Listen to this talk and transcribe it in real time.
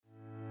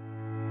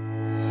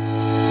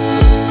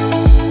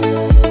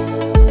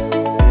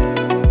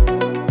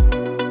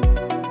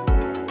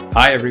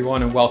Hi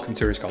everyone and welcome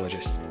to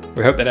Riskologists.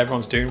 We hope that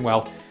everyone's doing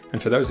well,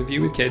 and for those of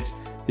you with kids,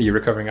 that you're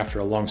recovering after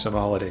a long summer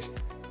holidays.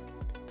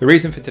 The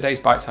reason for today's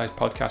bite-sized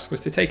podcast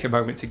was to take a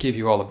moment to give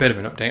you all a bit of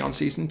an update on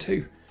Season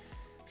 2.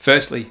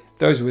 Firstly,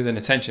 those with an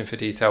attention for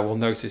detail will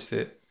notice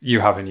that you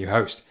have a new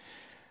host.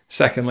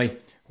 Secondly,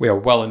 we are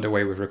well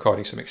underway with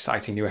recording some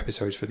exciting new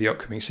episodes for the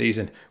upcoming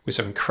season with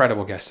some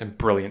incredible guests and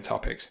brilliant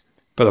topics.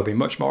 But there'll be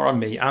much more on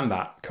me and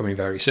that coming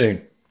very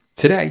soon.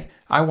 Today,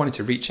 I wanted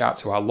to reach out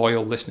to our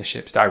loyal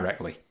listenerships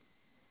directly.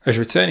 As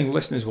returning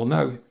listeners will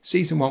know,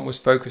 Season 1 was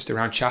focused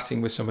around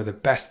chatting with some of the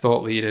best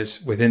thought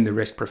leaders within the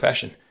risk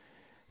profession.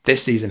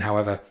 This season,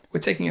 however, we're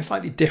taking a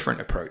slightly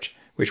different approach,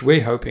 which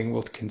we're hoping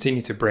will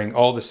continue to bring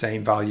all the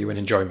same value and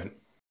enjoyment.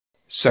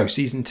 So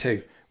Season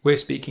 2, we're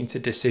speaking to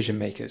decision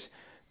makers,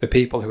 the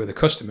people who are the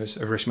customers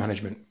of risk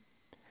management.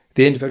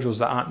 The individuals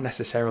that aren't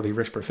necessarily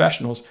risk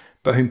professionals,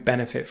 but who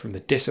benefit from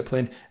the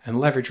discipline and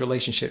leverage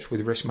relationships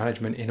with risk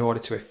management in order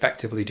to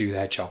effectively do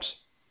their jobs.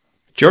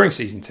 During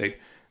Season 2,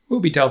 we'll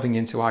be delving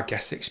into our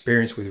guests'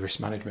 experience with risk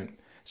management,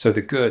 so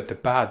the good, the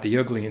bad, the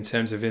ugly in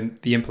terms of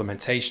the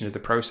implementation of the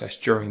process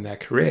during their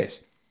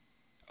careers.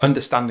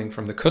 Understanding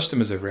from the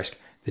customers of risk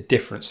the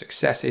different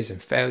successes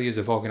and failures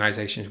of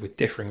organisations with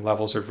differing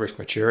levels of risk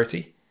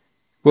maturity.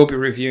 We'll be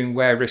reviewing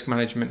where risk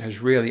management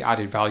has really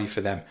added value for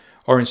them,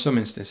 or in some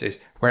instances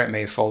where it may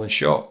have fallen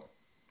short.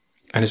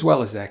 And as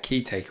well as their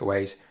key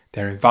takeaways,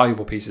 their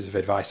invaluable pieces of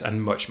advice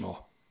and much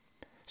more.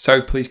 So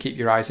please keep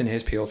your eyes and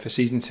ears peeled for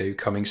Season 2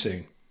 coming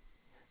soon.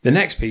 The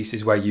next piece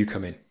is where you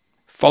come in.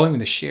 Following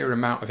the sheer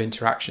amount of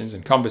interactions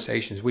and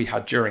conversations we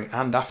had during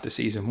and after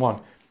Season 1,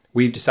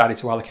 we've decided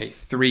to allocate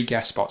 3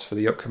 guest spots for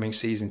the upcoming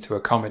season to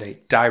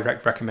accommodate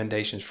direct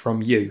recommendations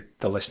from you,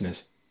 the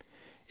listeners.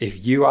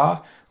 If you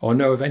are, or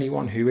know of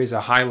anyone who is a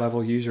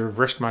high-level user of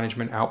risk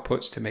management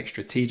outputs to make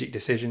strategic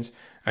decisions,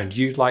 and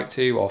you'd like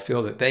to or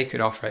feel that they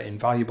could offer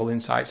invaluable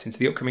insights into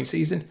the upcoming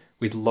season,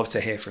 we'd love to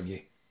hear from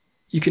you.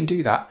 You can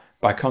do that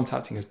by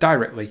contacting us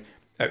directly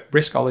at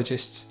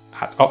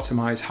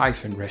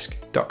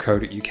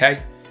riskologists@optimize-risk.co.uk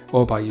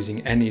or by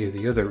using any of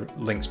the other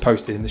links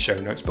posted in the show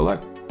notes below.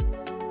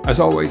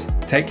 As always,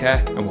 take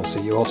care and we'll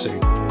see you all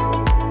soon.